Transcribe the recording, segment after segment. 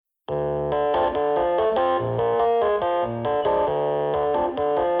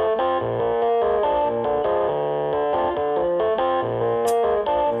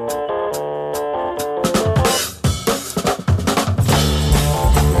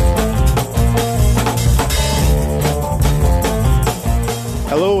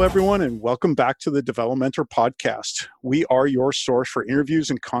Hello, everyone, and welcome back to the Developmentor podcast. We are your source for interviews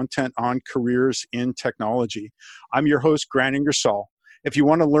and content on careers in technology. I'm your host, Grant Ingersoll. If you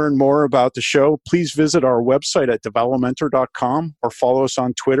want to learn more about the show, please visit our website at developmentor.com or follow us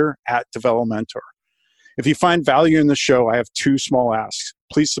on Twitter at Developmentor. If you find value in the show, I have two small asks.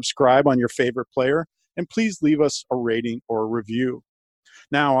 Please subscribe on your favorite player, and please leave us a rating or a review.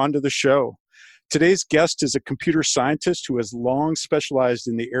 Now, on to the show. Today's guest is a computer scientist who has long specialized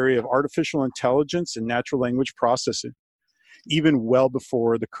in the area of artificial intelligence and natural language processing, even well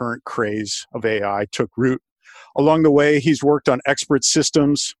before the current craze of AI took root. Along the way, he's worked on expert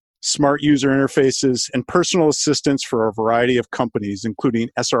systems, smart user interfaces, and personal assistants for a variety of companies, including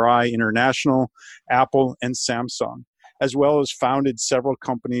SRI International, Apple, and Samsung, as well as founded several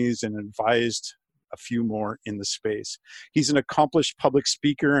companies and advised a few more in the space. He's an accomplished public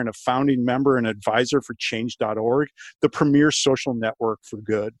speaker and a founding member and advisor for Change.org, the premier social network for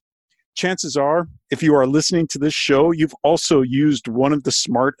good. Chances are, if you are listening to this show, you've also used one of the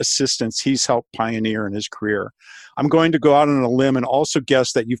smart assistants he's helped pioneer in his career. I'm going to go out on a limb and also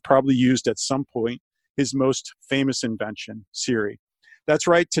guess that you've probably used at some point his most famous invention, Siri. That's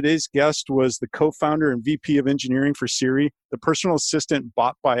right, today's guest was the co-founder and VP of engineering for Siri, the personal assistant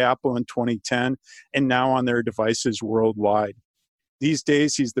bought by Apple in 2010 and now on their devices worldwide. These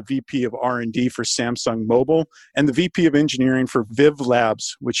days, he's the VP of R&D for Samsung Mobile and the VP of engineering for Viv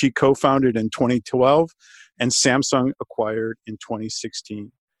Labs, which he co-founded in 2012 and Samsung acquired in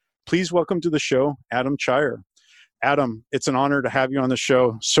 2016. Please welcome to the show, Adam Cheyer. Adam, it's an honor to have you on the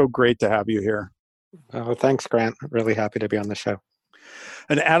show. So great to have you here. Oh, thanks, Grant. Really happy to be on the show.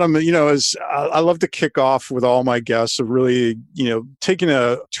 And Adam, I love to kick off with all my guests of really, taking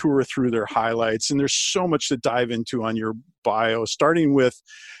a tour through their highlights. And there's so much to dive into on your bio, starting with,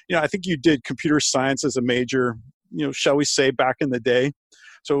 I think you did computer science as a major, shall we say, back in the day.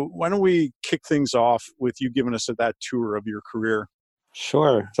 So why don't we kick things off with you giving us that tour of your career?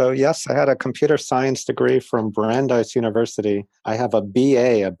 Sure. So yes, I had a computer science degree from Brandeis University. I have a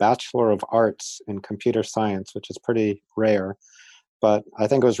BA, a Bachelor of Arts in computer science, which is pretty rare. But I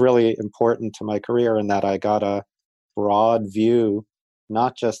think it was really important to my career in that I got a broad view,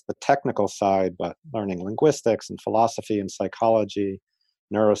 not just the technical side, but learning linguistics and philosophy and psychology,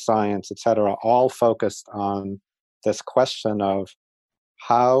 neuroscience, etc., all focused on this question of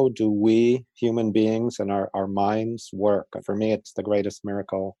how do we human beings and our minds work? For me, it's the greatest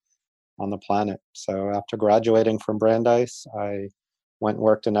miracle on the planet. So after graduating from Brandeis, I went and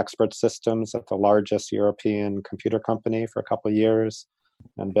worked in expert systems at the largest European computer company for a couple of years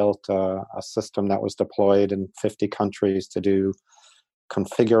and built a system that was deployed in 50 countries to do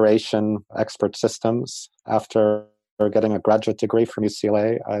configuration expert systems. After getting a graduate degree from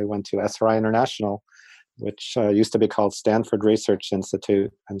UCLA, I went to SRI International, which used to be called Stanford Research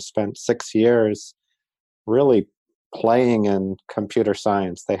Institute, and spent 6 years really playing in computer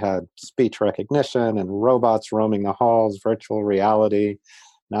science. They had speech recognition and robots roaming the halls, virtual reality,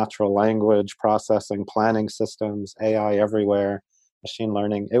 natural language processing, planning systems, AI everywhere, machine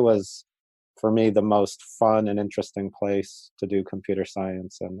learning. It was, for me, the most fun and interesting place to do computer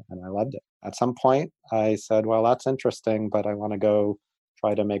science, and I loved it. At some point, I said, well, that's interesting, but I want to go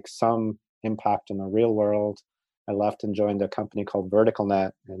try to make some impact in the real world. I left and joined a company called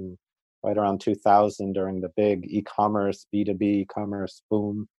VerticalNet in right around 2000 during the big e-commerce, B2B e-commerce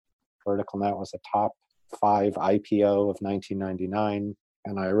boom. VerticalNet was a top 5 IPO of 1999.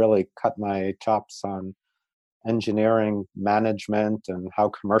 And I really cut my chops on engineering management and how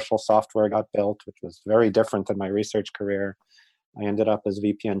commercial software got built, which was very different than my research career. I ended up as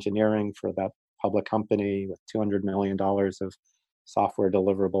VP engineering for that public company with $200 million of software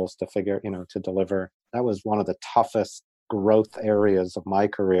deliverables to deliver. That was one of the toughest growth areas of my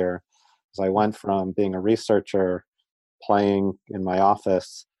career. As I went from being a researcher playing in my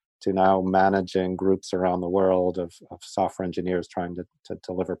office to now managing groups around the world of software engineers trying to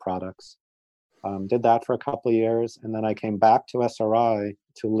deliver products. Did that for a couple of years, and then I came back to SRI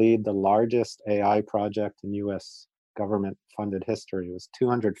to lead the largest AI project in U.S. government-funded history. It was a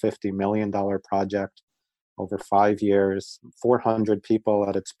 $250 million project over 5 years, 400 people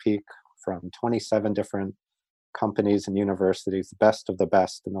at its peak from 27 different companies and universities, the best of the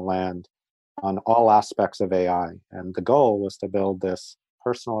best in the land, on all aspects of AI. And the goal was to build this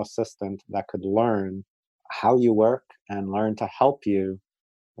personal assistant that could learn how you work and learn to help you,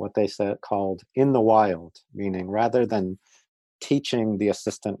 what they called in the wild, meaning rather than teaching the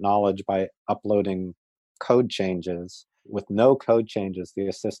assistant knowledge by uploading code changes, with no code changes, the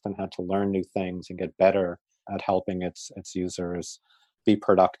assistant had to learn new things and get better at helping its users be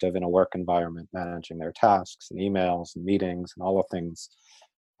productive in a work environment, managing their tasks and emails and meetings and all the things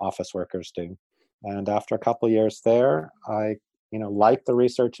office workers do. And after a couple of years there, I liked the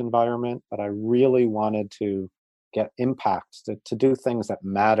research environment, but I really wanted to get impact, to do things that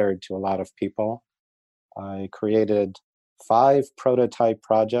mattered to a lot of people. I created 5 prototype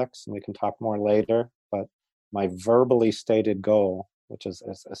projects, and we can talk more later, but my verbally stated goal, which is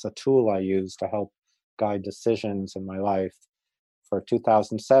a tool I use to help guide decisions in my life, for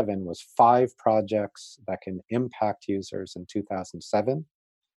 2007 was 5 projects that can impact users in 2007.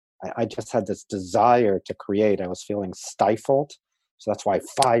 I just had this desire to create. I was feeling stifled. So that's why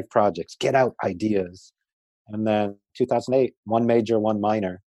 5 projects, get out ideas. And then 2008, 1 major, 1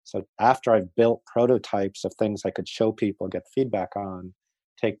 minor. So after I've built prototypes of things I could show people, get feedback on,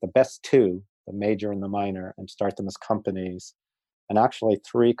 take the best 2, the major and the minor, and start them as companies. And actually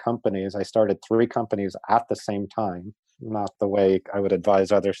 3 companies, I started 3 companies at the same time, not the way I would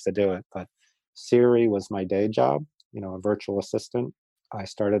advise others to do it, but Siri was my day job, a virtual assistant. I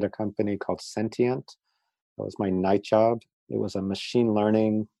started a company called Sentient. That was my night job. It was a machine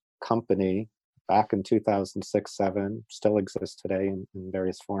learning company back in 2006-07, still exists today in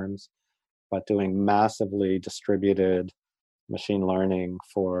various forms, but doing massively distributed machine learning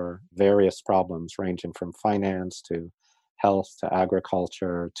for various problems ranging from finance to health to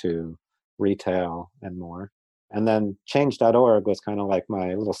agriculture to retail and more. And then Change.org was kind of like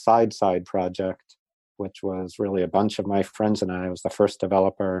my little side project, which was really a bunch of my friends and I was the first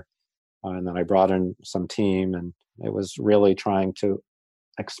developer. And then I brought in some team, and it was really trying to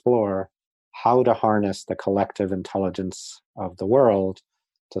explore how to harness the collective intelligence of the world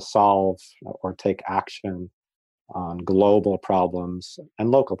to solve or take action on global problems and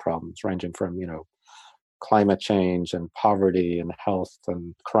local problems, ranging from, climate change and poverty and health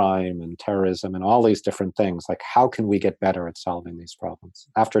and crime and terrorism and all these different things. Like, how can we get better at solving these problems?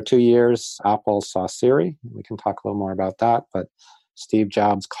 After 2 years, Apple saw Siri. We can talk a little more about that. But Steve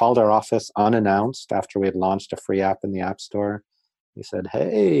Jobs called our office unannounced after we had launched a free app in the App Store. He said,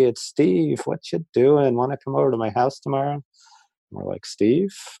 "Hey, it's Steve. What you doing? Want to come over to my house tomorrow?" And we're like,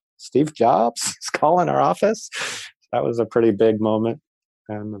 Steve Jobs is calling our office? That was a pretty big moment,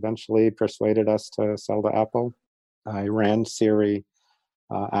 and eventually persuaded us to sell to Apple. I ran Siri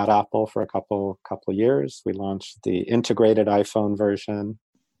at Apple for a couple years. We launched the integrated iPhone version.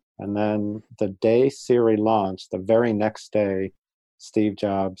 And then the day Siri launched, the very next day, Steve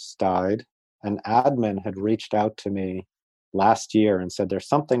Jobs died. An admin had reached out to me last year and said, "There's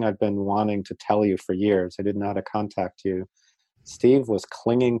something I've been wanting to tell you for years. I didn't know how to contact you." Steve was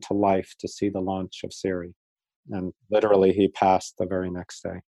clinging to life to see the launch of Siri. And literally, he passed the very next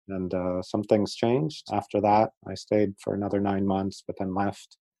day. And some things changed. After that, I stayed for another 9 months, but then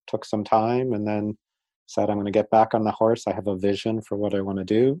left, took some time, and then said, I'm going to get back on the horse. I have a vision for what I want to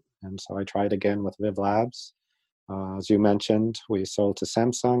do. And so I tried again with Viv Labs. As you mentioned, we sold to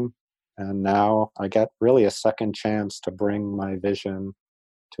Samsung. And now I get really a second chance to bring my vision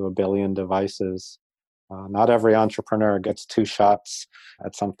to 1 billion devices. Not every entrepreneur gets 2 shots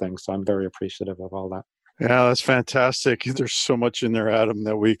at something. So I'm very appreciative of all that. Yeah, that's fantastic. There's so much in there, Adam,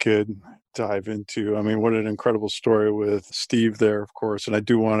 that we could dive into. I mean, what an incredible story with Steve there, of course. And I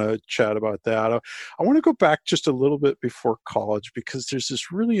do want to chat about that. I want to go back just a little bit before college, because there's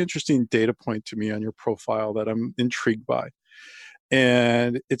this really interesting data point to me on your profile that I'm intrigued by.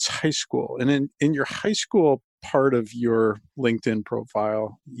 And it's high school. And in your high school part of your LinkedIn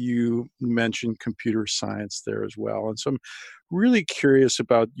profile, you mentioned computer science there as well. And so I'm really curious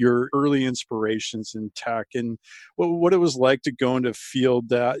about your early inspirations in tech and what it was like to go into a field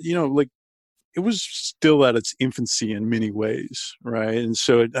that, like, it was still at its infancy in many ways, right? And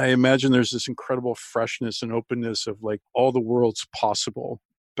so I imagine there's this incredible freshness and openness of like all the world's possible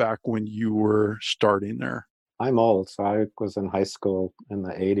back when you were starting there. I'm old, so I was in high school in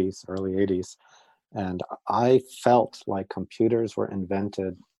the 80s, early 80s, and I felt like computers were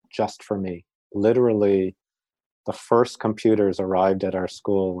invented just for me. Literally, the first computers arrived at our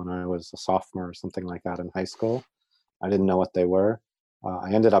school when I was a sophomore or something like that in high school. I didn't know what they were.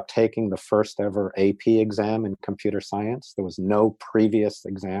 I ended up taking the first ever AP exam in computer science. There was no previous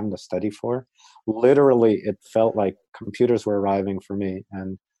exam to study for. Literally, it felt like computers were arriving for me.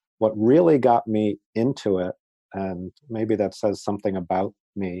 And what really got me into it, and maybe that says something about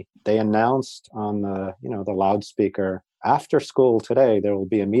me, they announced on the loudspeaker, after school today, there will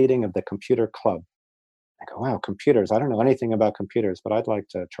be a meeting of the computer club. I go, wow, computers. I don't know anything about computers, but I'd like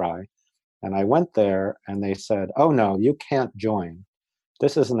to try. And I went there and they said, oh, no, you can't join.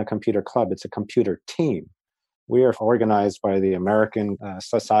 This isn't a computer club. It's a computer team. We are organized by the American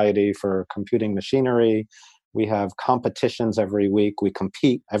Society for Computing Machinery. We have competitions every week. We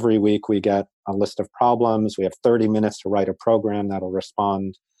compete every week. We get a list of problems. We have 30 minutes to write a program that'll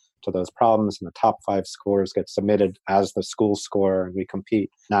respond to those problems. And the top 5 scores get submitted as the school score. And we compete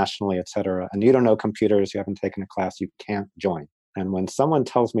nationally, et cetera. And you don't know computers. You haven't taken a class. You can't join. And when someone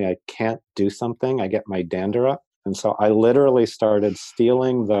tells me I can't do something, I get my dander up. And so I literally started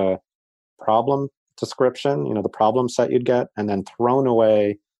stealing the problem description, the problem set you'd get, and then thrown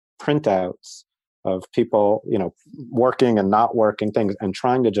away printouts of people, working and not working things, and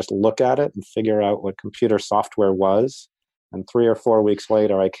trying to just look at it and figure out what computer software was. And 3 or 4 weeks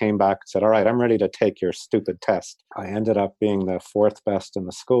later, I came back and said, all right, I'm ready to take your stupid test. I ended up being the 4th best in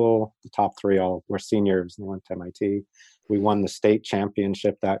the school. The top 3 all were seniors and went to MIT. We won the state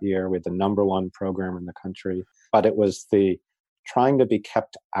championship that year with the #1 program in the country. But it was the trying to be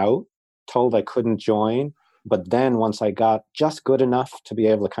kept out, told I couldn't join. But then once I got just good enough to be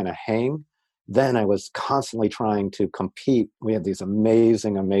able to kind of hang, then I was constantly trying to compete. We had these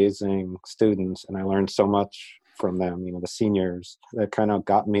amazing, amazing students, and I learned so much from them, the seniors that kind of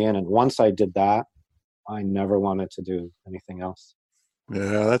got me in. And once I did that, I never wanted to do anything else.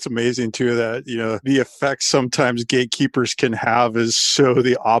 Yeah, that's amazing too, that, the effect sometimes gatekeepers can have is so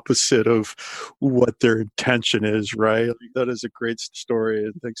the opposite of what their intention is, right? That is a great story.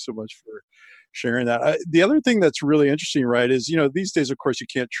 And thanks so much for sharing that. The other thing that's really interesting, right, is, these days, of course, you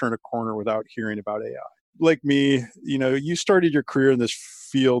can't turn a corner without hearing about AI. Like me, you started your career in this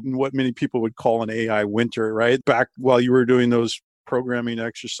field in what many people would call an AI winter, right? Back while you were doing those programming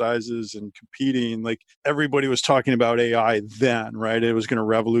exercises and competing, like everybody was talking about AI then, right? It was going to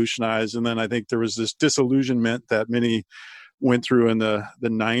revolutionize. And then I think there was this disillusionment that many went through in the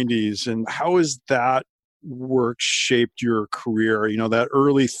 90s. And how has that work shaped your career? That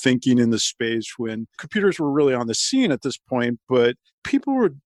early thinking in the space when computers were really on the scene at this point, but people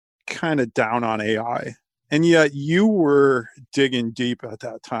were kind of down on AI. And yet you were digging deep at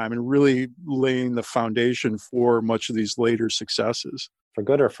that time and really laying the foundation for much of these later successes. For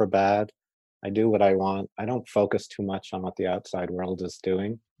good or for bad, I do what I want. I don't focus too much on what the outside world is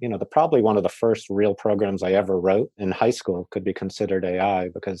doing. Probably one of the first real programs I ever wrote in high school could be considered AI,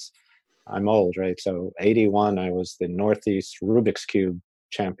 because I'm old, right? So 81, I was the Northeast Rubik's Cube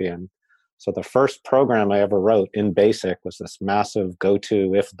champion. So the first program I ever wrote in BASIC was this massive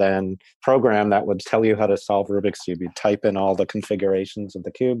go-to if-then program that would tell you how to solve Rubik's Cube. You'd type in all the configurations of the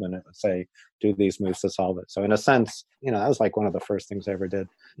cube and it would say, do these moves to solve it. So in a sense, that was like one of the first things I ever did.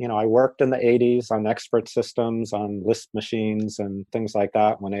 I worked in the 80s on expert systems, on Lisp machines and things like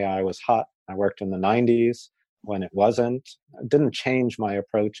that when AI was hot. I worked in the 90s when it wasn't. It didn't change my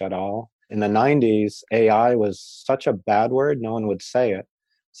approach at all. In the 90s, AI was such a bad word, no one would say it.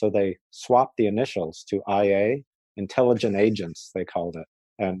 So they swapped the initials to IA, intelligent agents, they called it.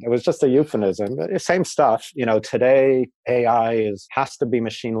 And it was just a euphemism. Same stuff. Today AI has to be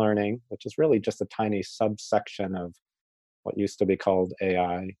machine learning, which is really just a tiny subsection of what used to be called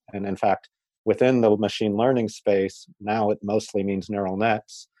AI. And in fact, within the machine learning space, now it mostly means neural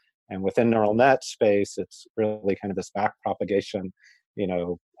nets. And within neural net space, it's really kind of this back propagation,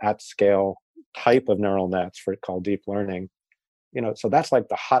 at scale type of neural nets for called deep learning. So that's like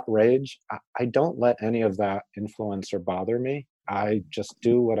the hot rage. I don't let any of that influence or bother me. I just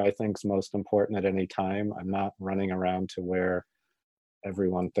do what I think is most important at any time. I'm not running around to where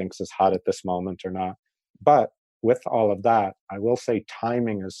everyone thinks is hot at this moment or not. But with all of that, I will say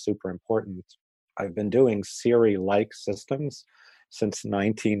timing is super important. I've been doing Siri-like systems since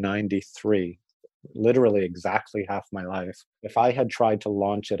 1993, literally exactly half my life. If I had tried to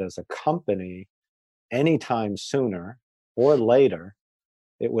launch it as a company anytime sooner or later,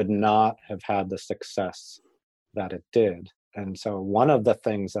 it would not have had the success that it did. And so one of the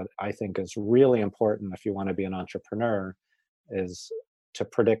things that I think is really important if you want to be an entrepreneur is to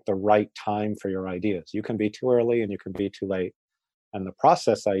predict the right time for your ideas. You can be too early and you can be too late. And the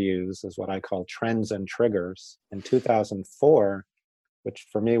process I use is what I call trends and triggers. In 2004, which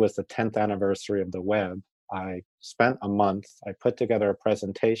for me was the 10th anniversary of the web, I spent a month, I put together a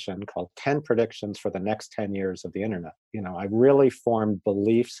presentation called 10 Predictions for the Next 10 Years of the Internet. I really formed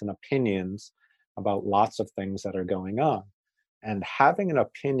beliefs and opinions about lots of things that are going on. And having an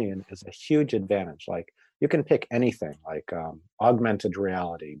opinion is a huge advantage. Like you can pick anything like augmented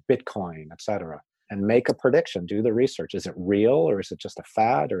reality, Bitcoin, etc., and make a prediction, do the research. Is it real or is it just a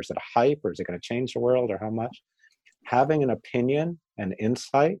fad or is it a hype or is it going to change the world or how much? Having an opinion and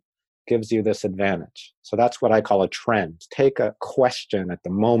insight gives you this advantage. So that's what I call a trend. Take a question at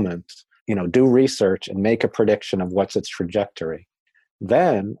the moment, do research and make a prediction of what's its trajectory.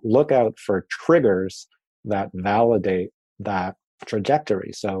 Then look out for triggers that validate that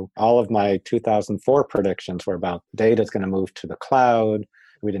trajectory. So all of my 2004 predictions were about data is going to move to the cloud.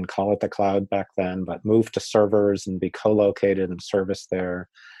 We didn't call it the cloud back then, but move to servers and be co-located and serviced there.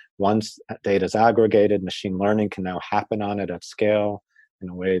 Once data is aggregated, machine learning can now happen on it at scale in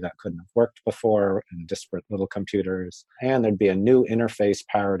a way that couldn't have worked before in disparate little computers. And there'd be a new interface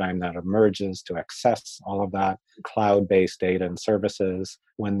paradigm that emerges to access all of that cloud-based data and services.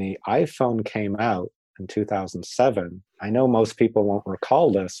 When the iPhone came out in 2007, I know most people won't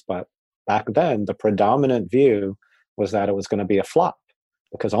recall this, but back then the predominant view was that it was going to be a flop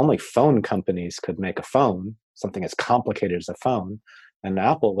because only phone companies could make a phone, something as complicated as a phone. And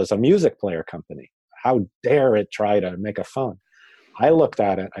Apple was a music player company. How dare it try to make a phone? I looked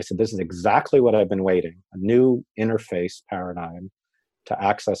at it, I said, this is exactly what I've been waiting, a new interface paradigm to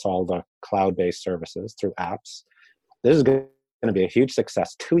access all the cloud-based services through apps. This is going to be a huge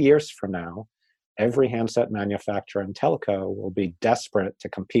success. 2 years from now, every handset manufacturer and telco will be desperate to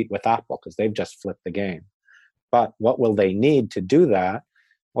compete with Apple because they've just flipped the game. But what will they need to do that?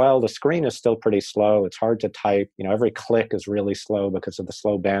 Well, the screen is still pretty slow. It's hard to type. Every click is really slow because of the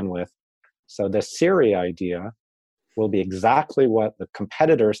slow bandwidth. So the Siri idea will be exactly what the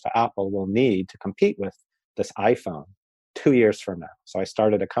competitors to Apple will need to compete with this iPhone 2 years from now. So I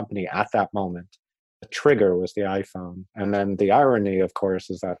started a company at that moment. The trigger was the iPhone. And then the irony, of course,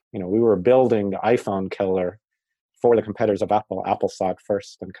 is that, we were building the iPhone killer for the competitors of Apple. Apple saw it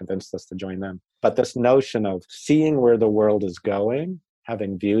first and convinced us to join them. But this notion of seeing where the world is going,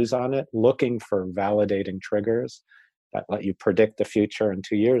 having views on it, looking for validating triggers that let you predict the future in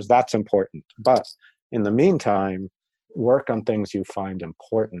 2 years, that's important. But in the meantime, work on things you find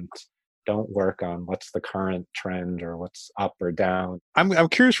important. Don't work on what's the current trend or what's up or down. I'm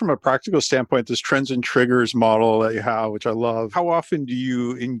curious from a practical standpoint, this trends and triggers model that you have, which I love. How often do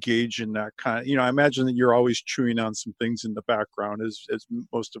you engage in that kind of, I imagine that you're always chewing on some things in the background as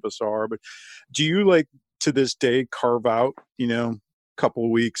most of us are, but do you to this day carve out, couple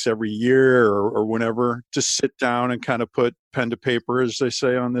of weeks every year or whenever to sit down and kind of put pen to paper, as they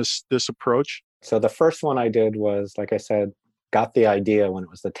say, on this approach? So the first one I did was, like I said, got the idea when it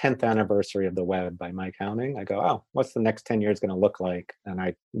was the 10th anniversary of the web by my counting. I go, oh, what's the next 10 years going to look like? And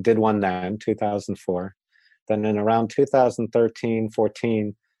I did one then, 2004. Then in around 2013,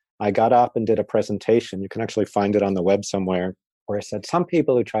 14, I got up and did a presentation. You can actually find it on the web somewhere, where I said, some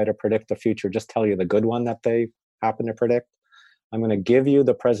people who try to predict the future just tell you the good one that they happen to predict. I'm going to give you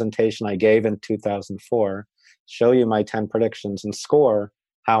the presentation I gave in 2004, show you my 10 predictions and score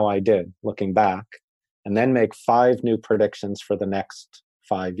how I did looking back, and then make 5 new predictions for the next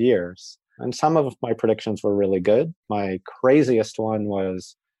 5 years. And some of my predictions were really good. My craziest one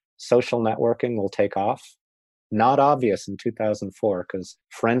was social networking will take off. Not obvious in 2004 because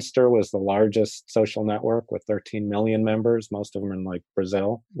Friendster was the largest social network with 13 million members, most of them in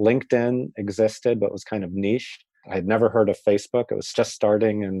Brazil. LinkedIn existed, but was kind of niche. I had never heard of Facebook. It was just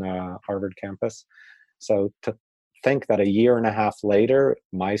starting in Harvard campus. So to think that a year and a half later,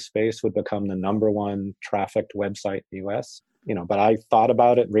 MySpace would become the #1 trafficked website in the US, but I thought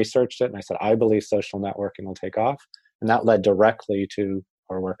about it, researched it, and I said, I believe social networking will take off. And that led directly to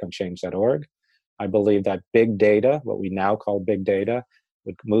our work on change.org. I believe that big data, what we now call big data,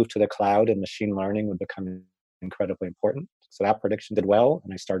 would move to the cloud and machine learning would become incredibly important. So that prediction did well,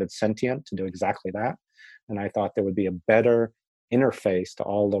 and I started Sentient to do exactly that. And I thought there would be a better interface to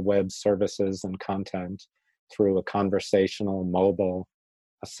all the web services and content through a conversational mobile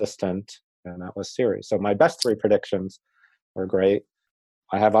assistant, and that was Siri. So my best 3 predictions were great.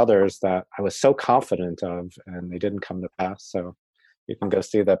 I have others that I was so confident of, and they didn't come to pass. So you can go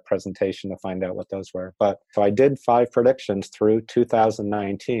see that presentation to find out what those were. But so I did 5 predictions through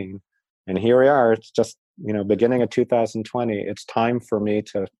 2019, and here we are. It's just beginning of 2020. It's time for me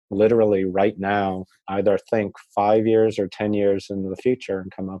to literally right now either think 5 years or 10 years into the future and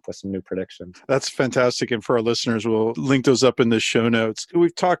come up with some new predictions. That's fantastic. And for our listeners, we'll link those up in the show notes.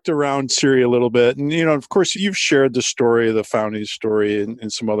 We've talked around Siri a little bit. And, of course, you've shared the story, the founding story in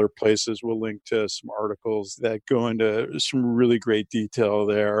some other places. We'll link to some articles that go into some really great detail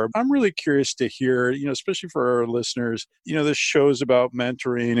there. I'm really curious to hear, especially for our listeners, this show's about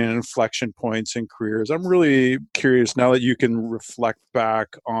mentoring and inflection points in careers. I'm really curious now that you can reflect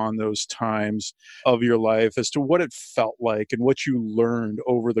back on those times of your life as to what it felt like and what you learned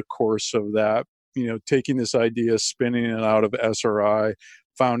over the course of that, taking this idea, spinning it out of SRI,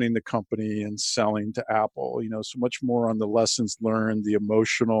 founding the company and selling to Apple, so much more on the lessons learned, the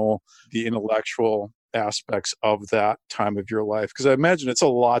emotional, the intellectual aspects of that time of your life. Because I imagine it's a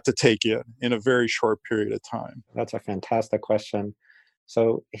lot to take in a very short period of time. That's a fantastic question.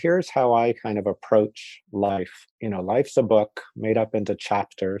 So here's how I kind of approach life. Life's a book made up into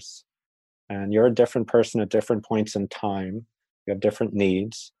chapters, and you're a different person at different points in time. You have different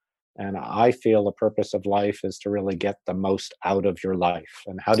needs. And I feel the purpose of life is to really get the most out of your life.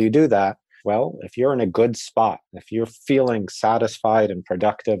 And how do you do that? Well, if you're in a good spot, if you're feeling satisfied and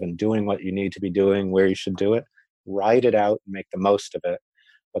productive and doing what you need to be doing where you should do it, write it out and make the most of it.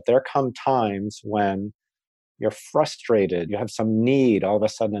 But there come times when you're frustrated, you have some need, all of a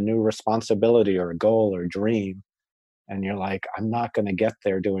sudden a new responsibility or a goal or dream, and you're like, I'm not going to get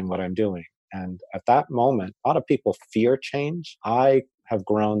there doing what I'm doing. And at that moment, a lot of people fear change. I have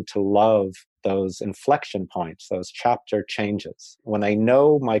grown to love those inflection points, those chapter changes. When I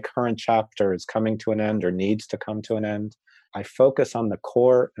know my current chapter is coming to an end or needs to come to an end, I focus on the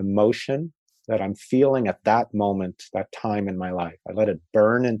core emotion that I'm feeling at that moment, that time in my life. I let it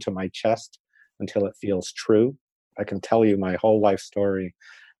burn into my chest until it feels true. I can tell you my whole life story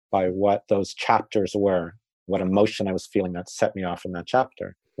by what those chapters were, what emotion I was feeling that set me off in that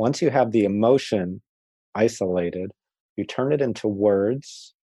chapter. Once you have the emotion isolated, you turn it into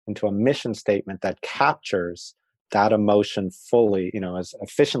words, into a mission statement that captures that emotion fully, as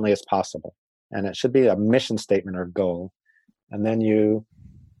efficiently as possible. And it should be a mission statement or goal. And then you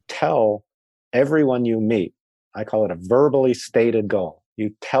tell everyone you meet, I call it a verbally stated goal.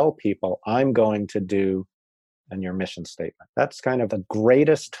 You tell people, I'm going to do, and your mission statement. That's kind of the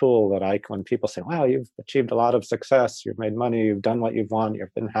greatest tool that when people say, wow, you've achieved a lot of success, you've made money, you've done what you've wanted,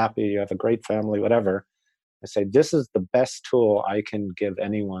 you've been happy, you have a great family, whatever. I say, this is the best tool I can give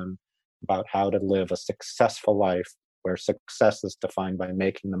anyone about how to live a successful life where success is defined by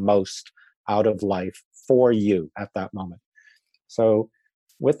making the most out of life for you at that moment. So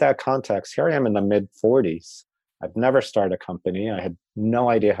with that context, here I am in the mid 40s. I've never started a company. I had no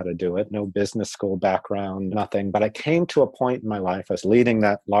idea how to do it, no business school background, nothing. But I came to a point in my life, I was leading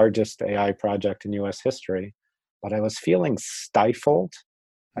that largest AI project in US history, but I was feeling stifled.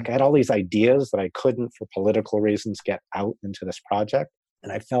 Like I had all these ideas that I couldn't, for political reasons, get out into this project.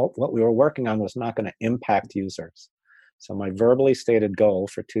 And I felt what we were working on was not going to impact users. So my verbally stated goal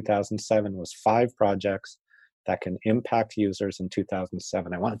for 2007 was 5 projects that can impact users in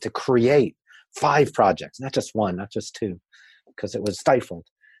 2007. I wanted to create 5 projects, not just 1, not just 2, because it was stifled.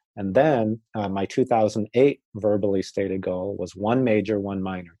 And then my 2008 verbally stated goal was 1 major, 1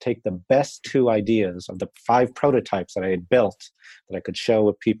 minor. Take the best 2 ideas of the 5 prototypes that I had built that I could show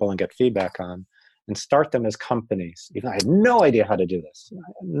with people and get feedback on, and start them as companies. Even I had no idea how to do this,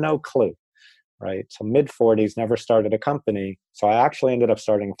 no clue. Right? So mid 40s, never started a company. So I actually ended up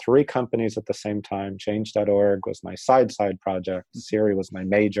starting 3 companies at the same time. Change.org was my side project. Siri was my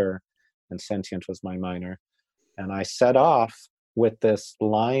major, and Sentient was my minor. And I set off with this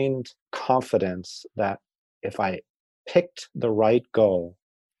blind confidence that if I picked the right goal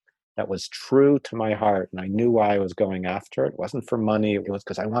that was true to my heart, and I knew why I was going after it, it wasn't for money, it was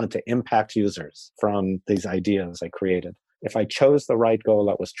because I wanted to impact users from these ideas I created. If I chose the right goal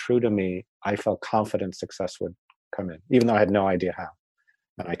that was true to me, I felt confident success would come in, even though I had no idea how.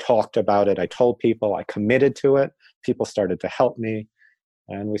 And I talked about it, I told people, I committed to it, people started to help me,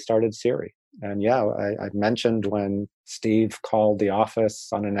 and we started Siri. And yeah, I mentioned when Steve called the office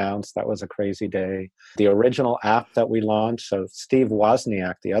unannounced, that was a crazy day. The original app that we launched, so Steve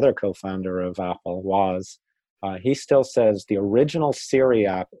Wozniak, the other co-founder of Apple, he still says the original Siri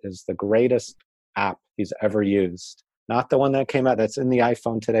app is the greatest app he's ever used. Not the one that came out that's in the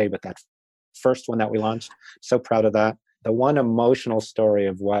iPhone today, but that first one that we launched. So proud of that. The one emotional story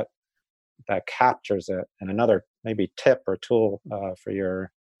of what that captures it, and another maybe tip or tool for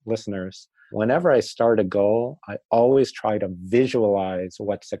your listeners. Whenever I start a goal, I always try to visualize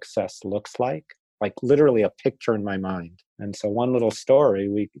what success looks like literally a picture in my mind. And so one little story,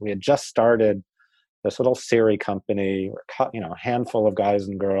 we had just started this little Siri company, a handful of guys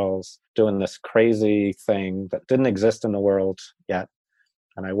and girls doing this crazy thing that didn't exist in the world yet.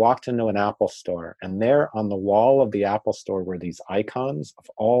 And I walked into an Apple store, and there on the wall of the Apple store were these icons of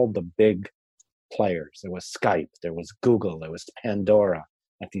all the big players. There was Skype, there was Google, there was Pandora,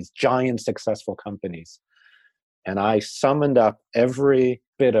 like these giant successful companies. And I summoned up every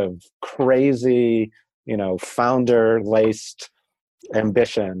bit of crazy, founder-laced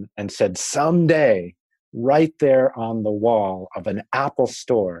ambition and said, someday, right there on the wall of an Apple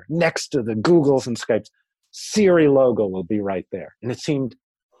store, next to the Googles and Skypes, Siri logo will be right there. And it seemed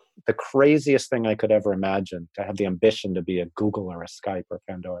the craziest thing I could ever imagine, to have the ambition to be a Google or a Skype or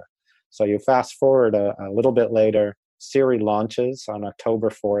Pandora. So you fast forward a little bit later, Siri launches on October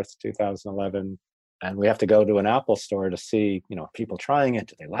 4th, 2011, and we have to go to an Apple store to see, people trying it.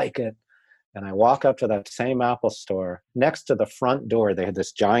 Do they like it? And I walk up to that same Apple store. Next to the front door, they had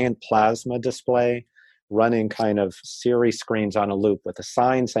this giant plasma display running kind of Siri screens on a loop with a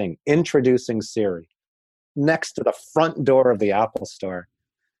sign saying, "Introducing Siri," next to the front door of the Apple store.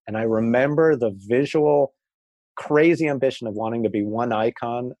 And I remember the visual crazy ambition of wanting to be one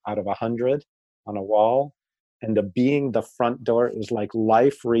icon out of 100 on a wall. And to being the front door, it was like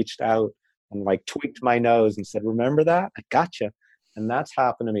life reached out and like tweaked my nose and said, "Remember that? I gotcha." And that's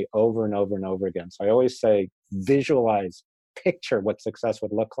happened to me over and over and over again. So I always say, visualize, picture what success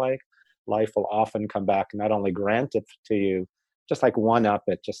would look like. Life will often come back and not only grant it to you, just like one up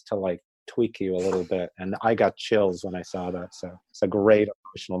it, just to like tweak you a little bit. And I got chills when I saw that. So it's a great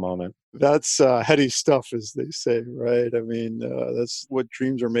emotional moment. That's heady stuff, as they say, right? I mean, that's what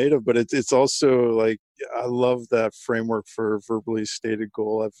dreams are made of. But it's also like, I love that framework for verbally stated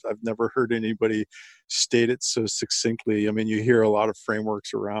goal. I've never heard anybody state it so succinctly. I mean, you hear a lot of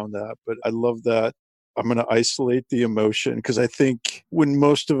frameworks around that, but I love that. I'm going to isolate the emotion, because I think when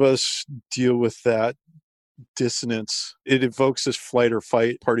most of us deal with that dissonance, it evokes this flight or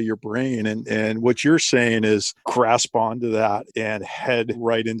fight part of your brain. And what you're saying is grasp onto that and head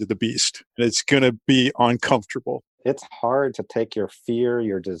right into the beast. And it's going to be uncomfortable. It's hard to take your fear,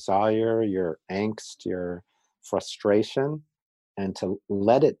 your desire, your angst, your frustration, and to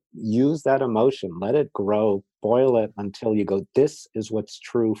let it use that emotion, let it grow, boil it until you go, "This is what's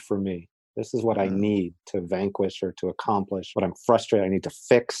true for me. This is what I need to vanquish or to accomplish, what I'm frustrated, I need to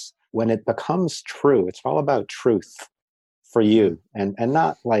fix." When it becomes true, it's all about truth for you, and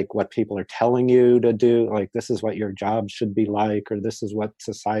not like what people are telling you to do, like this is what your job should be like, or this is what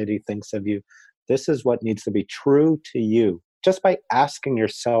society thinks of you. This is what needs to be true to you. Just by asking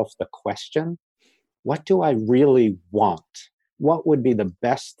yourself the question, what do I really want? What would be the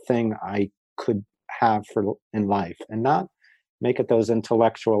best thing I could have for in life? And not make it those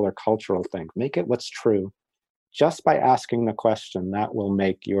intellectual or cultural things. Make it what's true. Just by asking the question, that will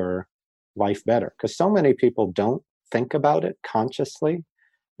make your life better. Because so many people don't think about it consciously,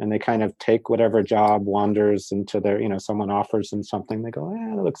 and they kind of take whatever job wanders into their, someone offers them something, they go,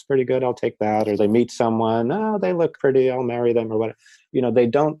 "That looks pretty good, I'll take that." Or they meet someone, "Oh, they look pretty, I'll marry them," or whatever. They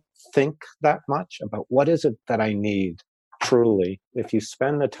don't think that much about what is it that I need truly. If you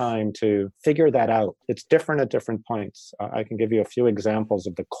spend the time to figure that out, it's different at different points. I can give you a few examples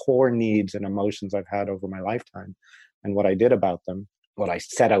of the core needs and emotions I've had over my lifetime and what I did about them, what I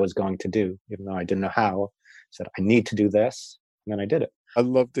said I was going to do, even though I didn't know how. I said, "I need to do this," and then I did it. I'd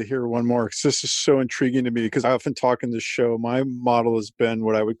love to hear one more, because this is so intriguing to me, because I often talk in this show. My model has been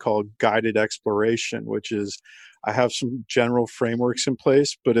what I would call guided exploration, which is I have some general frameworks in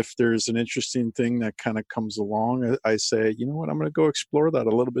place, but if there's an interesting thing that kind of comes along, I say, you know what, I'm going to go explore that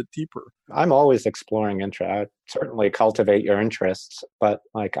a little bit deeper. I'm always exploring interest. I certainly cultivate your interests, but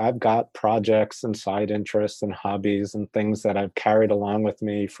like I've got projects and side interests and hobbies and things that I've carried along with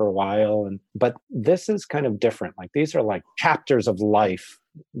me for a while. But this is kind of different. Like these are like chapters of life.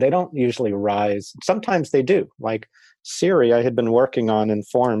 They don't usually rise. Sometimes they do. Like Siri, I had been working on in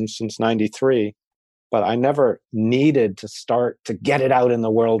Forms since '93. But I never needed to start to get it out in the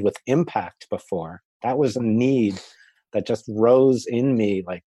world with impact before. That was a need that just rose in me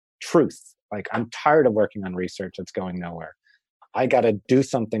like truth. Like, I'm tired of working on research that's going nowhere. I got to do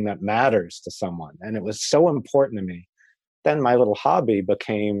something that matters to someone. And it was so important to me. Then my little hobby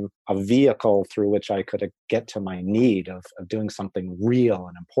became a vehicle through which I could get to my need of doing something real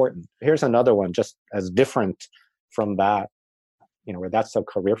and important. Here's another one, just as different from that, where that's so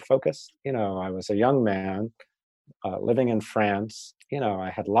career focused. I was a young man living in France.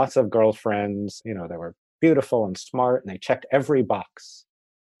 I had lots of girlfriends, they were beautiful and smart and they checked every box.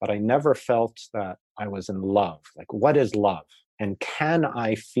 But I never felt that I was in love. Like, what is love? And can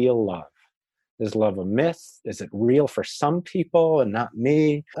I feel love? Is love a myth? Is it real for some people and not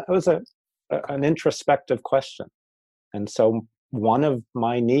me? That was an introspective question. And so one of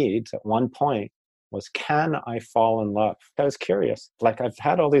my needs at one point was, can I fall in love? I was curious. Like, I've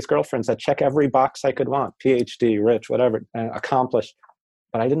had all these girlfriends that check every box I could want, PhD, rich, whatever, accomplished,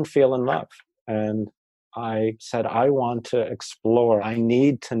 but I didn't feel in love. And I said, I want to explore. I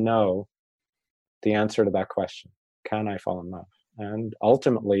need to know the answer to that question. Can I fall in love? And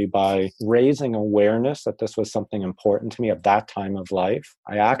ultimately, by raising awareness that this was something important to me at that time of life,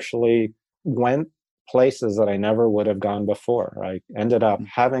 I actually went places that I never would have gone before. I ended up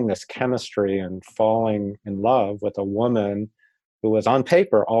having this chemistry and falling in love with a woman who was on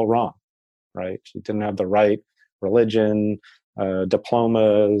paper all wrong, right? She didn't have the right religion,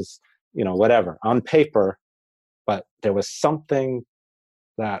 diplomas, whatever, on paper, but there was something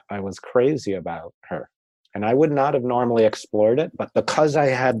that I was crazy about her. And I would not have normally explored it, but because I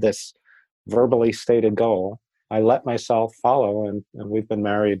had this verbally stated goal, I let myself follow. And we've been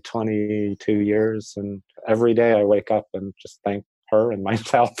married 22 years. And every day I wake up and just thank her and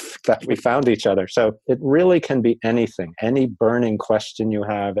myself that we found each other. So it really can be anything, any burning question you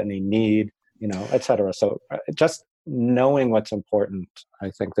have, any need, et cetera. So just knowing what's important, I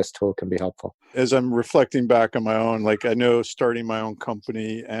think this tool can be helpful. As I'm reflecting back on my own, like I know starting my own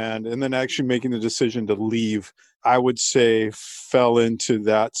company and then actually making the decision to leave, I would say fell into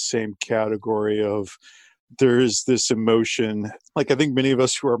that same category of there's this emotion. Like I think many of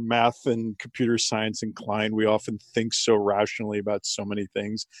us who are math and computer science inclined, we often think so rationally about so many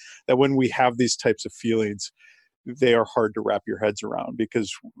things that when we have these types of feelings, they are hard to wrap your heads around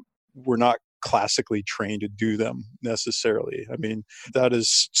because we're not classically trained to do them necessarily. I mean, that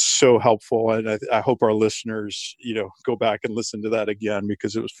is so helpful. And I hope our listeners, go back and listen to that again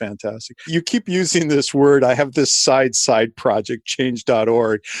because it was fantastic. You keep using this word. I have this side project,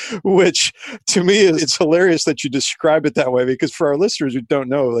 change.org, which to me it's hilarious that you describe it that way because for our listeners who don't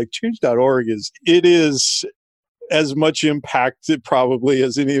know, like change.org is as much impact probably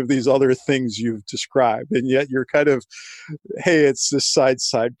as any of these other things you've described. And yet you're kind of, hey, it's this side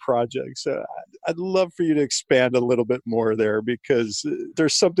project. So I'd love for you to expand a little bit more there because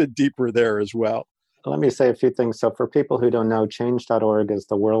there's something deeper there as well. Let me say a few things. So for people who don't know, change.org is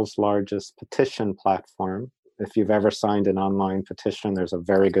the world's largest petition platform. If you've ever signed an online petition, there's a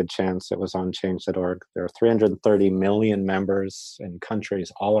very good chance it was on change.org. There are 330 million members in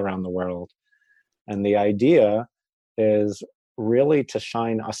countries all around the world. And the idea is really to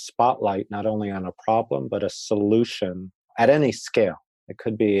shine a spotlight not only on a problem, but a solution at any scale. It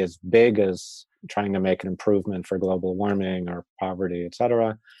could be as big as trying to make an improvement for global warming or poverty, et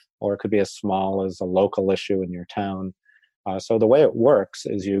cetera, or it could be as small as a local issue in your town. So the way it works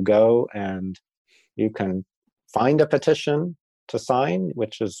is you go and you can find a petition to sign,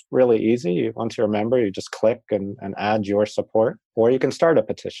 which is really easy. Once you're a member, you just click and add your support, or you can start a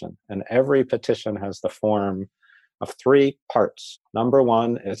petition. And every petition has the form of 3 parts. Number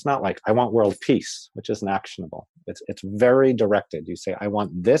 1, it's not like, I want world peace, which isn't actionable. It's very directed. You say, I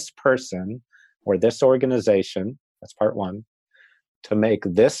want this person or this organization, that's part 1, to make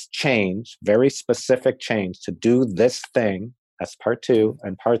this change, very specific change, to do this thing, that's part 2,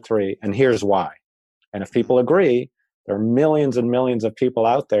 and part 3, and here's why. And if people agree, there are millions and millions of people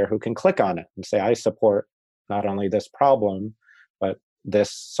out there who can click on it and say, I support not only this problem, but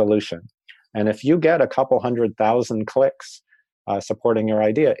this solution. And if you get a couple 100,000 clicks supporting your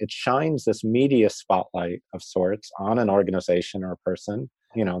idea, it shines this media spotlight of sorts on an organization or a person.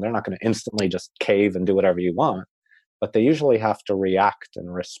 They're not going to instantly just cave and do whatever you want, but they usually have to react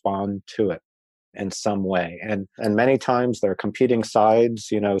and respond to it in some way. And many times there are competing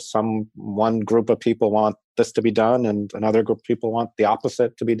sides. One group of people want this to be done and another group of people want the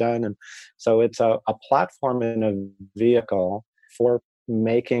opposite to be done. And so it's a platform and a vehicle for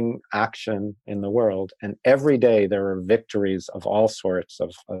making action in the world. And every day there are victories of all sorts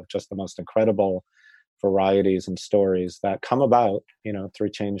of just the most incredible varieties and stories that come about,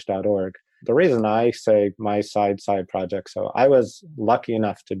 through change.org. The reason I say my side project, so I was lucky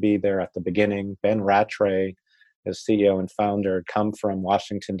enough to be there at the beginning. Ben Rattray, his CEO and founder, come from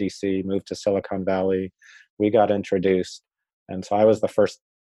Washington, D.C., moved to Silicon Valley. We got introduced. And so I was the first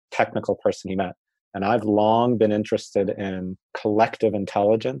technical person he met. And I've long been interested in collective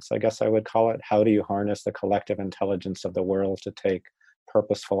intelligence, I guess I would call it. How do you harness the collective intelligence of the world to take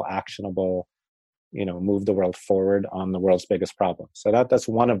purposeful, actionable, move the world forward on the world's biggest problem? So that's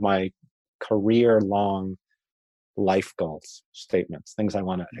one of my career-long life goals, statements, things I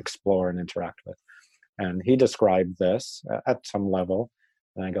want to explore and interact with. And he described this at some level.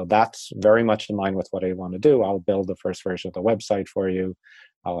 And I go, that's very much in line with what I want to do. I'll build the first version of the website for you.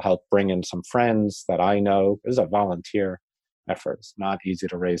 I'll help bring in some friends that I know. This is a volunteer effort. It's not easy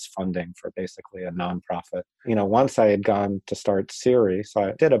to raise funding for basically a nonprofit. Once I had gone to start Siri, so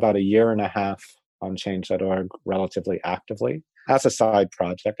I did about 1.5 years on change.org relatively actively as a side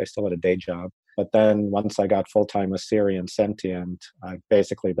project. I still had a day job. But then once I got full-time with Siri and Sentient, I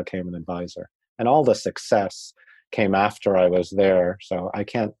basically became an advisor. And all the success came after I was there. So I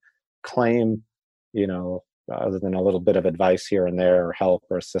can't claim, other than a little bit of advice here and there or help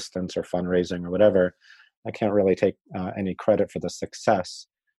or assistance or fundraising or whatever, I can't really take any credit for the success.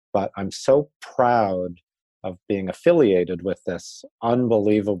 But I'm so proud of being affiliated with this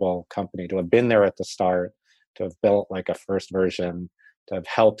unbelievable company, to have been there at the start, to have built like a first version, to have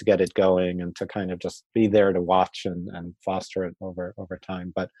helped get it going, and to kind of just be there to watch and foster it over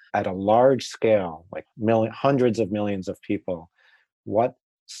time. But at a large scale, like hundreds of millions of people, what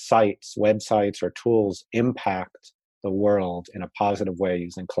sites, websites, or tools impact the world in a positive way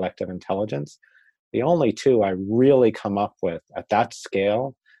using collective intelligence. The only two I really come up with at that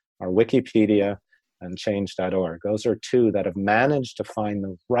scale are Wikipedia and change.org. Those are two that have managed to find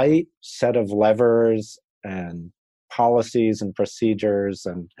the right set of levers and policies and procedures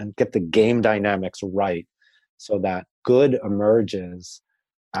and get the game dynamics right so that good emerges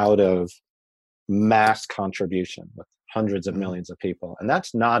out of mass contribution with hundreds of millions of people. And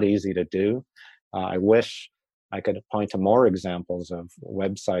that's not easy to do. I wish I could point to more examples of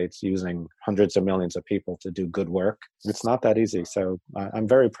websites using hundreds of millions of people to do good work. It's not that easy. So I'm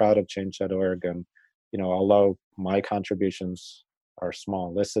very proud of change.org. And, although my contributions are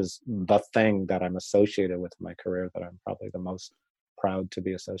small, this is the thing that I'm associated with in my career that I'm probably the most proud to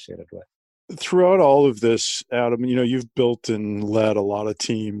be associated with. Throughout all of this, Adam, you've built and led a lot of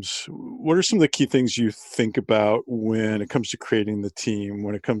teams. What are some of the key things you think about when it comes to creating the team,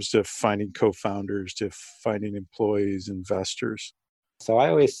 when it comes to finding co-founders, to finding employees, investors? So I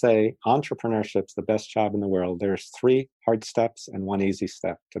always say entrepreneurship's the best job in the world. There's 3 hard steps and 1 easy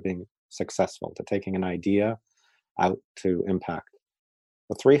step to being successful, to taking an idea out to impact.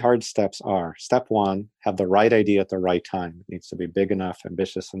 The 3 hard steps are: step 1, have the right idea at the right time. It needs to be big enough,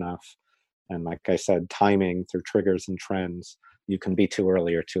 ambitious enough. And like I said, timing through triggers and trends, you can be too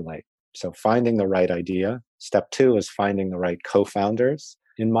early or too late. So finding the right idea. Step 2 is finding the right co-founders.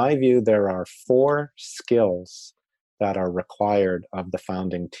 In my view, there are 4 skills that are required of the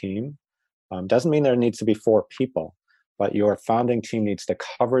founding team. Doesn't mean there needs to be 4 people, but your founding team needs to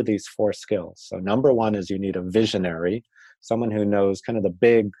cover these 4 skills. So number 1 is you need a visionary, someone who knows kind of the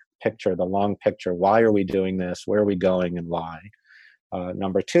big picture, the long picture. Why are we doing this? Where are we going and why?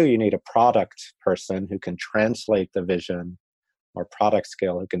 Number 2, you need a product person who can translate the vision or product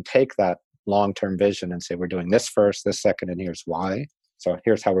skill, who can take that long-term vision and say, we're doing this first, this second, and here's why. So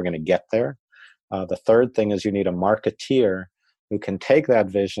here's how we're going to get there. The third thing is you need a marketeer who can take that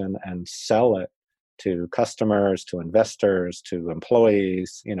vision and sell it to customers, to investors, to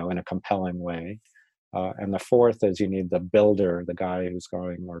employees, in a compelling way. And the fourth is you need the builder, the guy who's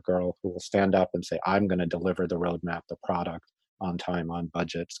going, or girl, who will stand up and say, I'm going to deliver the roadmap, the product on time, on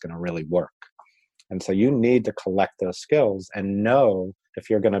budget. It's going to really work. And so you need to collect those skills and know,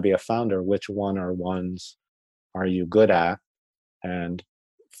 if you're going to be a founder, which one or ones are you good at, and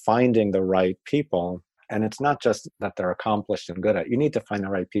finding the right people. And it's not just that they're accomplished and good at, you need to find the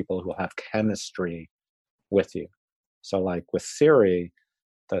right people who have chemistry with you. So like with Siri,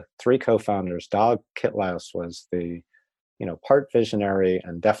 the 3 co-founders, Dag Kitlaus was the, part visionary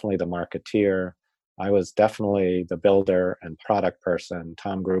and definitely the marketeer. I was definitely the builder and product person.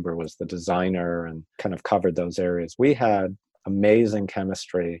 Tom Gruber was the designer and kind of covered those areas. We had amazing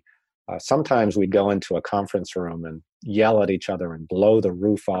chemistry. Sometimes we'd go into a conference room and yell at each other and blow the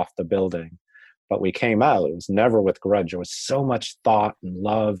roof off the building. But we came out, it was never with grudge. There was so much thought and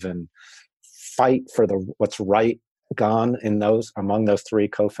love and fight for what's right gone among those 3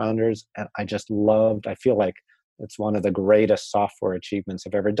 co-founders. And I feel like it's one of the greatest software achievements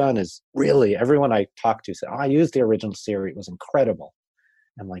I've ever done. Is really everyone I talked to said, I used the original Siri, it was incredible.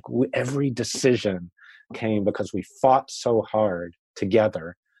 And like every decision came because we fought so hard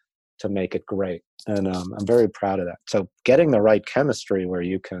together to make it great. And I'm very proud of that. So getting the right chemistry where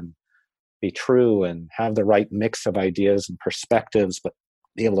you can be true and have the right mix of ideas and perspectives, but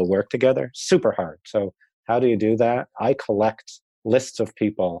be able to work together, super hard. So how do you do that? I collect lists of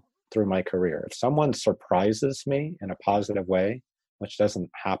people through my career. If someone surprises me in a positive way, which doesn't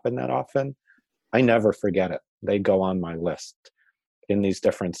happen that often, I never forget it. They go on my list in these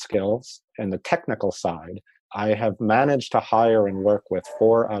different skills. And the technical side, I have managed to hire and work with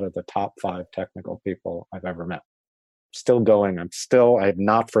 4 out of the top 5 technical people I've ever met. Still going. I have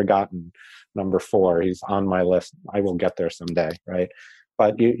not forgotten number 4. He's on my list. I will get there someday, right?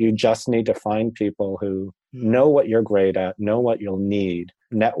 But you just need to find people who know what you're great at, know what you'll need,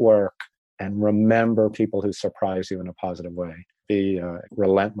 network, and remember people who surprise you in a positive way. Be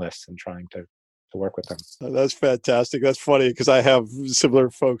relentless in trying to work with them. That's fantastic. That's funny because I have similar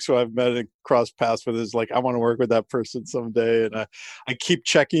folks who I've met and crossed paths with. Is like, I want to work with that person someday. And I keep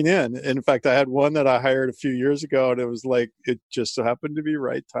checking in. In fact, I had one that I hired a few years ago, and it was like, it just so happened to be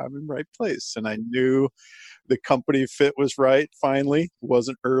right time and right place. And I knew the company fit was right. Finally, it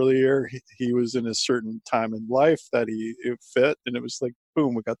wasn't earlier. He was in a certain time in life that it fit. And it was like,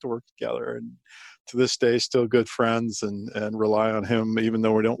 boom, we got to work together. And to this day, still good friends and rely on him, even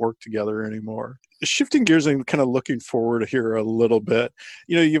though we don't work together anymore. Shifting gears and kind of looking forward here a little bit,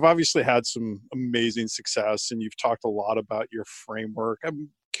 you've obviously had some amazing success and you've talked a lot about your framework. I'm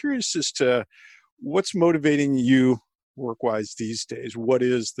curious as to what's motivating you work-wise these days. What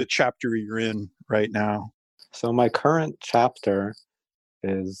is the chapter you're in right now? So my current chapter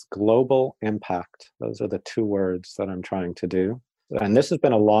is global impact. Those are the two words that I'm trying to do. And this has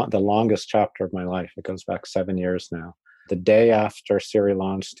been the longest chapter of my life. It goes back 7 years now. The day after Siri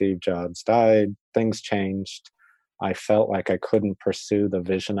launched, Steve Jobs died, things changed. I felt like I couldn't pursue the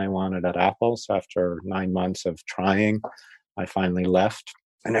vision I wanted at Apple. So after 9 months of trying, I finally left.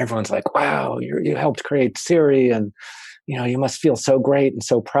 And everyone's like, wow, you helped create Siri, and you must feel so great and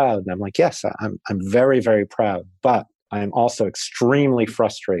so proud. And I'm like, yes, I'm very, very proud. But I'm also extremely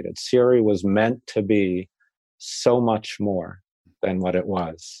frustrated. Siri was meant to be so much more than what it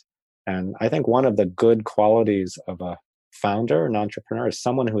was. And I think one of the good qualities of a founder, an entrepreneur, is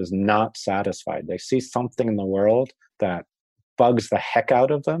someone who is not satisfied. They see something in the world that bugs the heck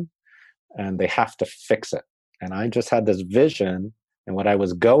out of them, and they have to fix it. And I just had this vision and what I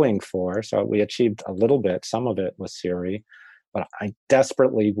was going for. So we achieved a little bit, some of it was Siri, but I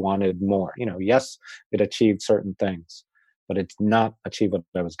desperately wanted more. Yes, it achieved certain things, but it did not achieve what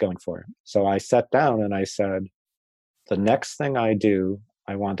I was going for. So I sat down and I said, the next thing I do,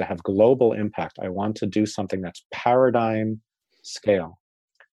 I want to have global impact. I want to do something that's paradigm scale.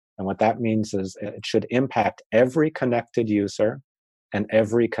 And what that means is it should impact every connected user and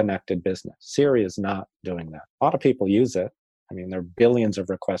every connected business. Siri is not doing that. A lot of people use it. I mean, there are billions of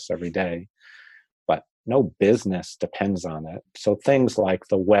requests every day, but no business depends on it. So things like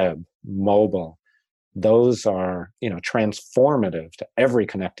the web, mobile, those are, transformative to every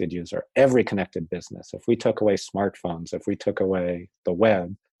connected user, every connected business. If we took away smartphones, if we took away the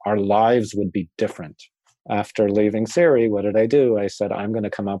web, our lives would be different. After leaving Siri, what did I do? I said, I'm going to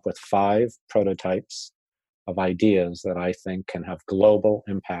come up with 5 prototypes of ideas that I think can have global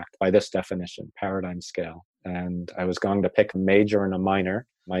impact by this definition, paradigm scale. And I was going to pick a major and a minor.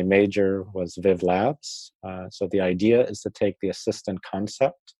 My major was Viv Labs. So the idea is to take the assistant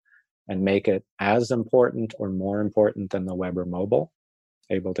concept and make it as important or more important than the web or mobile,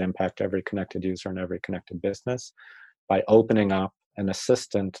 able to impact every connected user and every connected business by opening up an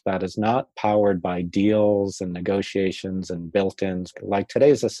assistant that is not powered by deals and negotiations and built-ins. Like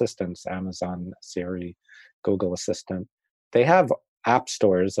today's assistants, Amazon, Siri, Google Assistant, they have app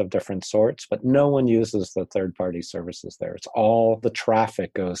stores of different sorts, but no one uses the third-party services there. It's all the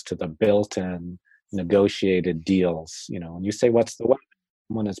traffic goes to the built-in negotiated deals. When you say, what's the web?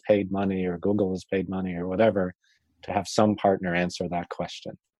 Someone has paid money or Google has paid money or whatever to have some partner answer that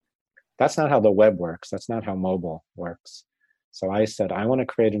question. That's not how the web works. That's not how mobile works. So I said, I want to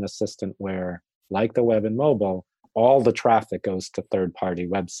create an assistant where, like the web and mobile, all the traffic goes to third-party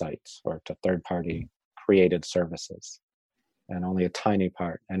websites or to third-party created services, and only a tiny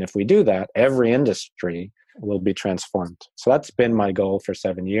part. And if we do that, every industry will be transformed. So that's been my goal for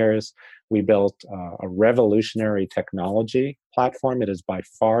 7 years. We built a revolutionary technology platform. It is by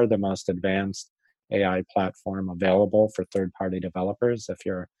far the most advanced AI platform available for third-party developers. If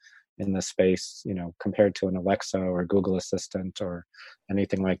you're in the space, compared to an Alexa or Google Assistant or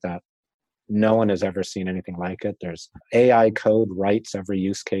anything like that, no one has ever seen anything like it. There's AI code writes every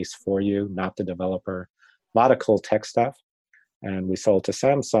use case for you, not the developer. A lot of cool tech stuff. And we sold to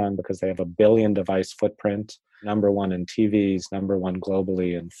Samsung because they have a 1 billion device footprint, #1 in TVs, #1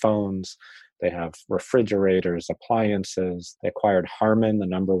 globally in phones. They have refrigerators, appliances. They acquired Harman, the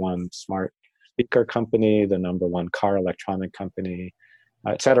 #1 smart speaker company, the #1 car electronic company,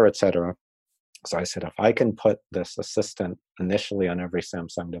 et cetera, et cetera. So I said, if I can put this assistant initially on every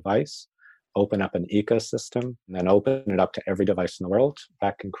Samsung device, open up an ecosystem, and then open it up to every device in the world,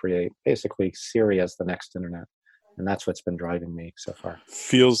 that can create basically Siri as the next internet. And that's what's been driving me so far.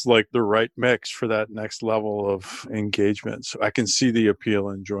 Feels like the right mix for that next level of engagement. So I can see the appeal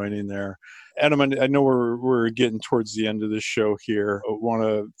in joining there. Adam, I know we're getting towards the end of the show here. I want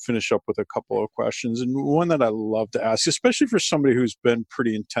to finish up with a couple of questions. And one that I love to ask, especially for somebody who's been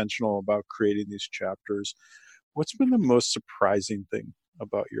pretty intentional about creating these chapters, what's been the most surprising thing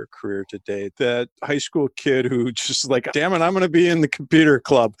about your career to date? That high school kid who just like, damn it, I'm going to be in the computer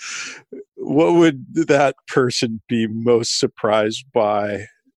club. What would that person be most surprised by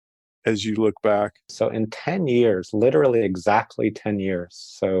as you look back? So in 10 years, literally exactly 10 years.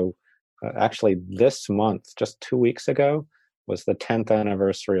 So actually this month, just 2 weeks ago, was the 10th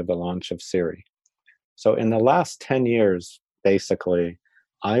anniversary of the launch of Siri. So in the last 10 years, basically,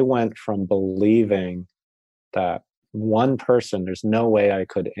 I went from believing that one person, there's no way I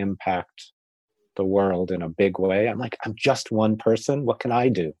could impact the world in a big way. I'm like, I'm just one person. What can I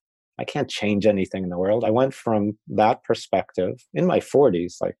do? I can't change anything in the world. I went from that perspective in my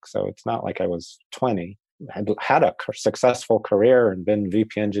 40s, so it's not like I was 20. I had a successful career and been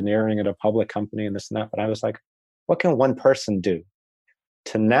VP engineering at a public company and this and that. But I was like, what can one person do?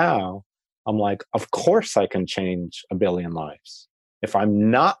 To now, I'm like, of course I can change a billion lives. If I'm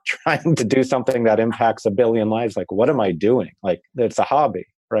not trying to do something that impacts a billion lives, like, what am I doing? Like, it's a hobby,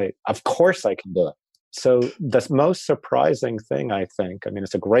 right? Of course I can do it. So the most surprising thing, I think, I mean,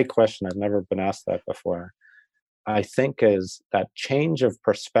 it's a great question. I've never been asked that before. I think is that change of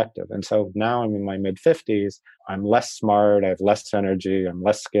perspective. And so now I'm in my mid 50s. I'm less smart. I have less energy. I'm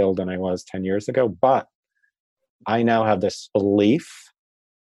less skilled than I was 10 years ago. But I now have this belief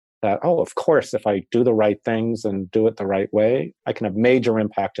that, oh, of course, if I do the right things and do it the right way, I can have major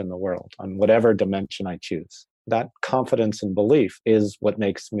impact in the world on whatever dimension I choose. That confidence and belief is what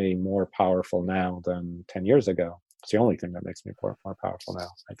makes me more powerful now than 10 years ago. It's the only thing that makes me more powerful now,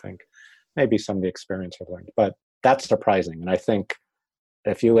 I think. Maybe some of the experience I've learned, but that's surprising. And I think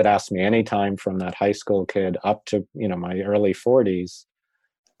if you had asked me any time from that high school kid up to, my early 40s,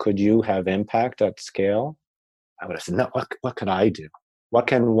 could you have impact at scale? I would have said, no, what could I do? What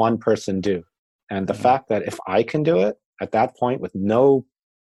can one person do? And the fact that if I can do it at that point with no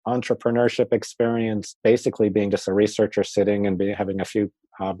entrepreneurship experience, basically being just a researcher sitting and having a few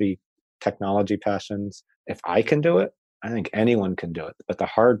hobby technology passions, if I can do it, I think anyone can do it. But the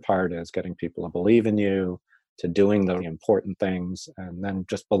hard part is getting people to believe in you, to doing the important things, and then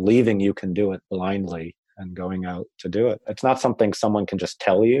just believing you can do it blindly and going out to do it. It's not something someone can just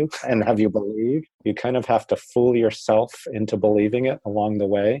tell you and have you believe. You kind of have to fool yourself into believing it along the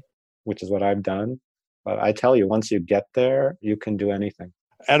way, which is what I've done. But I tell you, once you get there, you can do anything.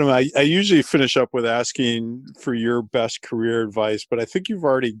 Adam, I usually finish up with asking for your best career advice, but I think you've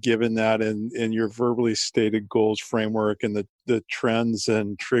already given that in your verbally stated goals framework and the trends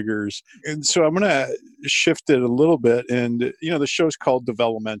and triggers. And so I'm going to shift it a little bit. And, the show's called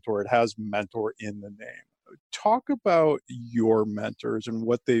Developmentor. It has mentor in the name. Talk about your mentors and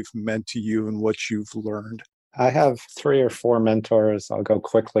what they've meant to you and what you've learned. I have 3 or 4 mentors. I'll go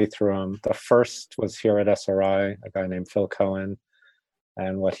quickly through them. The first was here at SRI, a guy named Phil Cohen.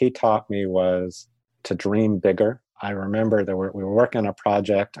 And what he taught me was to dream bigger. I remember we were working on a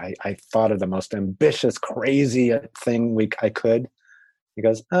project. I thought of the most ambitious, crazy thing I could. He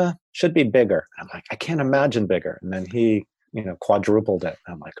goes, should be bigger. I'm like, I can't imagine bigger. And then he, quadrupled it.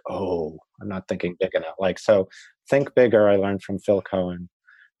 I'm like, oh, I'm not thinking big enough. So think bigger, I learned from Phil Cohen.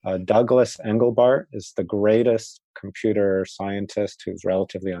 Douglas Engelbart is the greatest computer scientist who's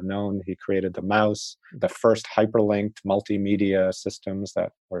relatively unknown. He created the mouse, the first hyperlinked multimedia systems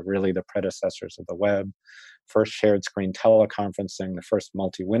that were really the predecessors of the web, first shared screen teleconferencing, the first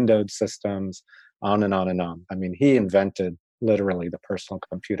multi-windowed systems, on and on and on. I mean, he invented literally the personal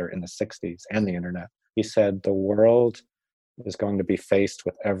computer in the 60s and the internet. He said the world is going to be faced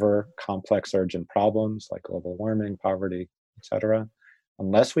with ever complex urgent problems like global warming, poverty, etc.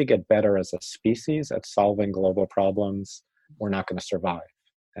 Unless we get better as a species at solving global problems, we're not going to survive.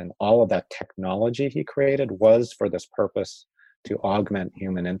 And all of that technology he created was for this purpose, to augment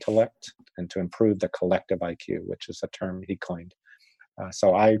human intellect and to improve the collective IQ, which is a term he coined.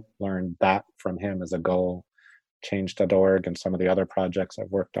 So I learned that from him as a goal. Change.org and some of the other projects I've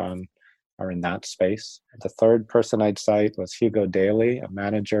worked on are in that space. The third person I'd cite was Hugo Daly, a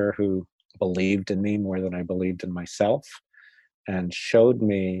manager who believed in me more than I believed in myself, and showed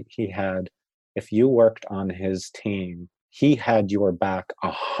me if you worked on his team, he had your back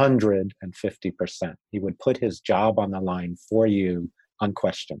 150%. He would put his job on the line for you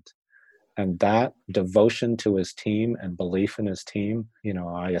unquestioned. And that devotion to his team and belief in his team,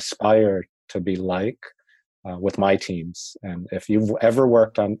 I aspire to be with my teams. And if you've ever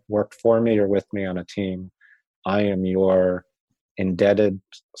worked for me or with me on a team, I am your indebted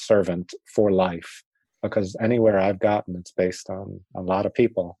servant for life. Because anywhere I've gotten, it's based on a lot of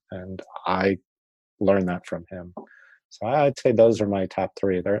people. And I learned that from him. So I'd say those are my top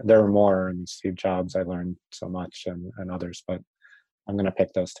 3. There are more, and Steve Jobs, I learned so much, and others, but I'm going to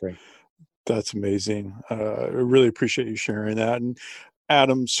pick those 3. That's amazing. I really appreciate you sharing that. And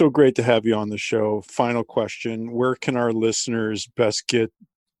Adam, so great to have you on the show. Final question. Where can our listeners best get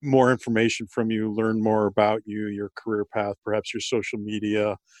more information from you, learn more about you, your career path, perhaps your social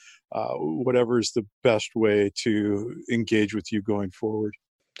media, whatever is the best way to engage with you going forward?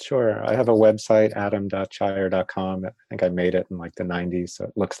 Sure. I have a website, adam.cheyer.com. I think I made it in the 90s, so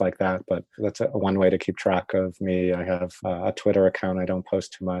it looks like that, but that's one way to keep track of me. I have a Twitter account. I don't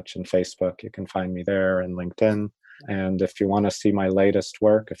post too much, and Facebook. You can find me there, and LinkedIn. And if you want to see my latest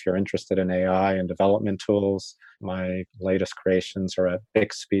work, if you're interested in AI and development tools, my latest creations are at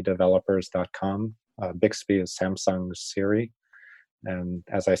bixbydevelopers.com. Bixby is Samsung's Siri. And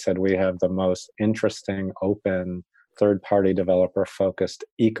as I said, we have the most interesting, open, third-party developer-focused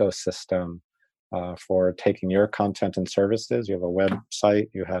ecosystem for taking your content and services. You have a website,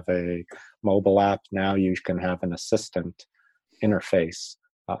 you have a mobile app. Now you can have an assistant interface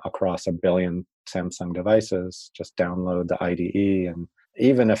across 1 billion Samsung devices. Just download the IDE. And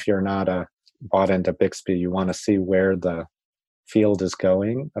even if you're not bought into Bixby, you want to see where the field is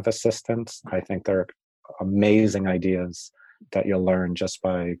going of assistants. I think there are amazing ideas that you'll learn just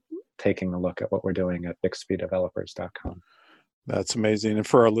by taking a look at what we're doing at bixbydevelopers.com. That's amazing. And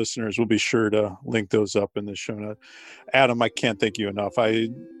for our listeners, we'll be sure to link those up in the show note. Adam, I can't thank you enough. I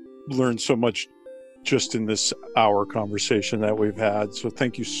learned so much just in this hour conversation that we've had. So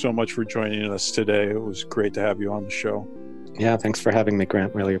thank you so much for joining us today. It was great to have you on the show. Yeah, thanks for having me,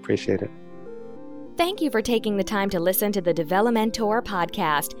 Grant. Really appreciate it. Thank you for taking the time to listen to the Develomentor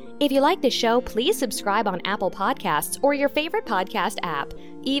podcast. If you like the show, please subscribe on Apple Podcasts or your favorite podcast app.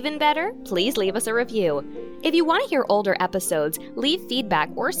 Even better, please leave us a review. If you want to hear older episodes, leave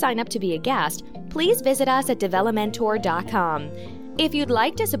feedback, or sign up to be a guest, please visit us at develomentor.com. If you'd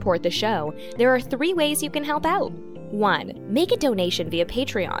like to support the show, there are 3 ways you can help out. 1. Make a donation via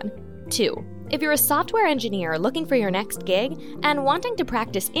Patreon. 2. If you're a software engineer looking for your next gig and wanting to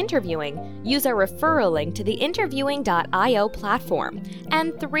practice interviewing, use our referral link to the interviewing.io platform.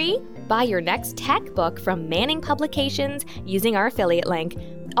 And 3, buy your next tech book from Manning Publications using our affiliate link.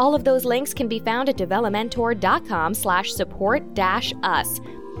 All of those links can be found at develomentor.com/support-us.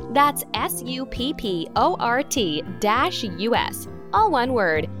 That's SUPPORT-US, all one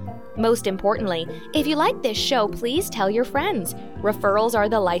word. Most importantly, if you like this show, please tell your friends. Referrals are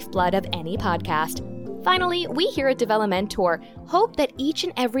the lifeblood of any podcast. Finally, we here at Develomentor hope that each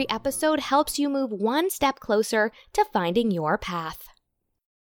and every episode helps you move one step closer to finding your path.